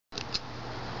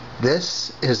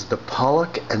This is the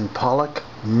Pollock and Pollock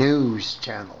News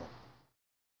Channel.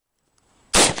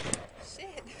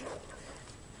 Shit.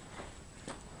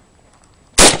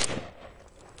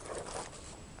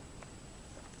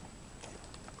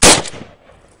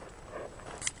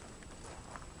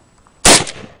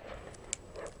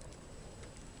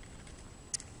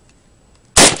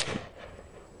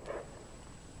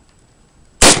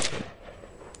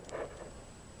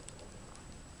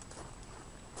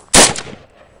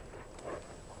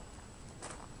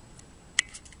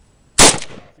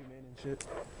 And shit.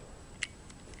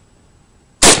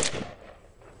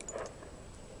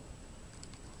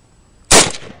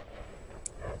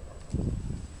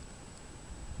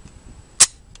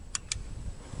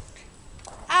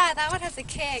 Ah, that one has a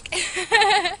kick. Did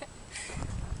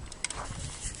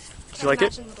you like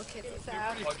it? Little kids with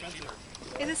that.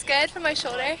 Is this good for my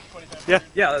shoulder? Yeah,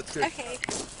 that's good. Okay.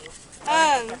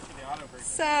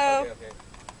 So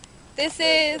this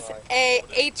is a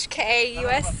HK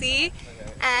USC,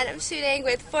 and I'm shooting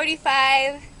with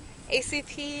 45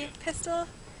 ACP pistol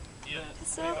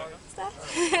stuff.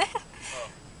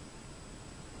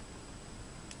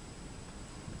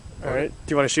 Alright, do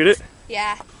you want to shoot it?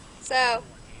 Yeah. So.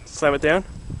 Slam it down?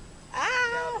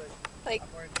 Like.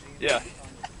 Yeah.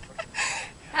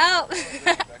 Help!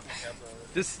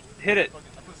 Just hit it.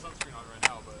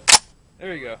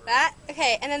 There you go. That?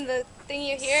 Okay, and then the thing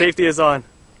you hear? Safety is on.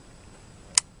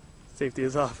 Safety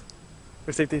is off.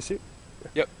 Or safety is shoot?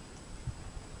 Yep.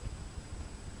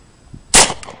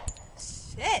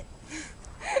 Shit.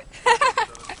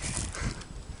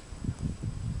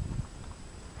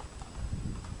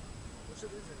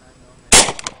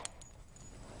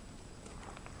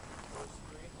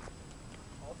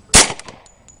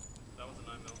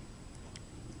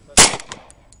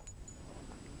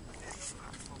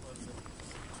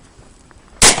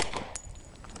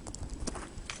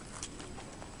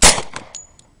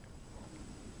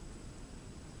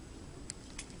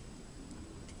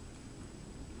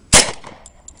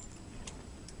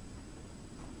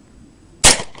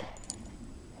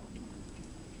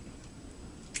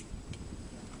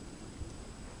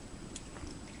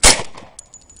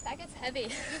 That gets heavy.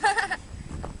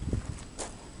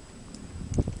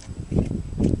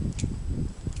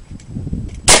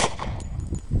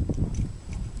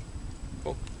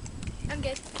 Cool. I'm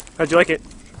good. How'd you like it?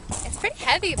 It's pretty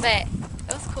heavy, but it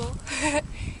was cool.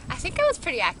 I think I was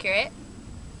pretty accurate.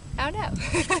 I don't know.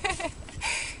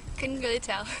 Couldn't really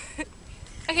tell.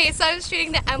 Okay, so I was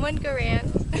shooting the M1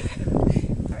 Garand.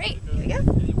 Alright, here we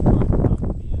go.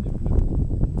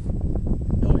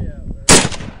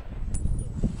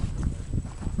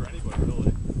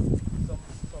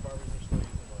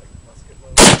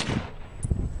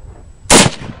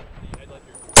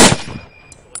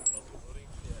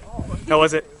 How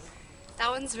was it? That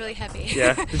one's really heavy.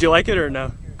 Yeah. Did you like it or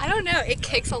no? I don't know. It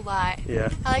kicks a lot. Yeah.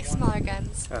 I like smaller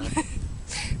guns.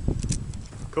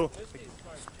 Cool.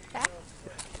 That?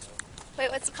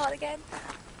 Wait, what's it called again?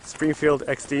 Springfield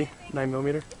XD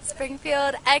 9mm.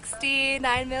 Springfield XD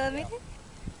 9mm?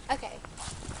 Okay.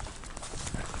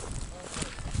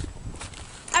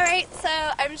 Alright, so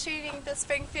I'm shooting the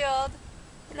Springfield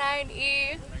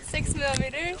 9E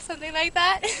 6mm, something like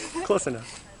that. Close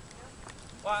enough.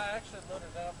 Well, I actually loaded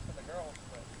it up for the girls,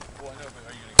 but... Well, I know, but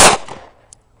are you gonna get...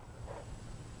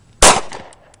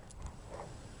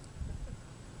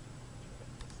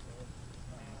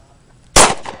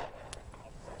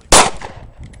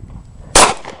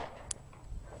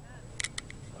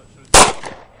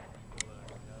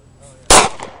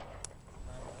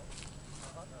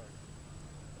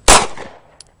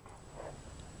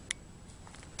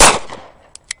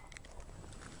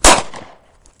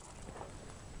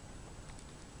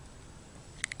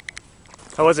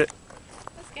 How was it?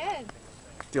 That's good.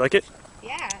 Do you like it?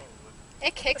 Yeah.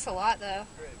 It kicks a lot though.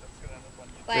 Very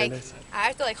Like, nice. I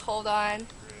have to like hold on.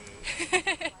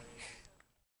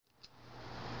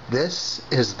 This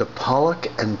is the Pollock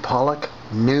and Pollock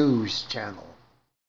News Channel.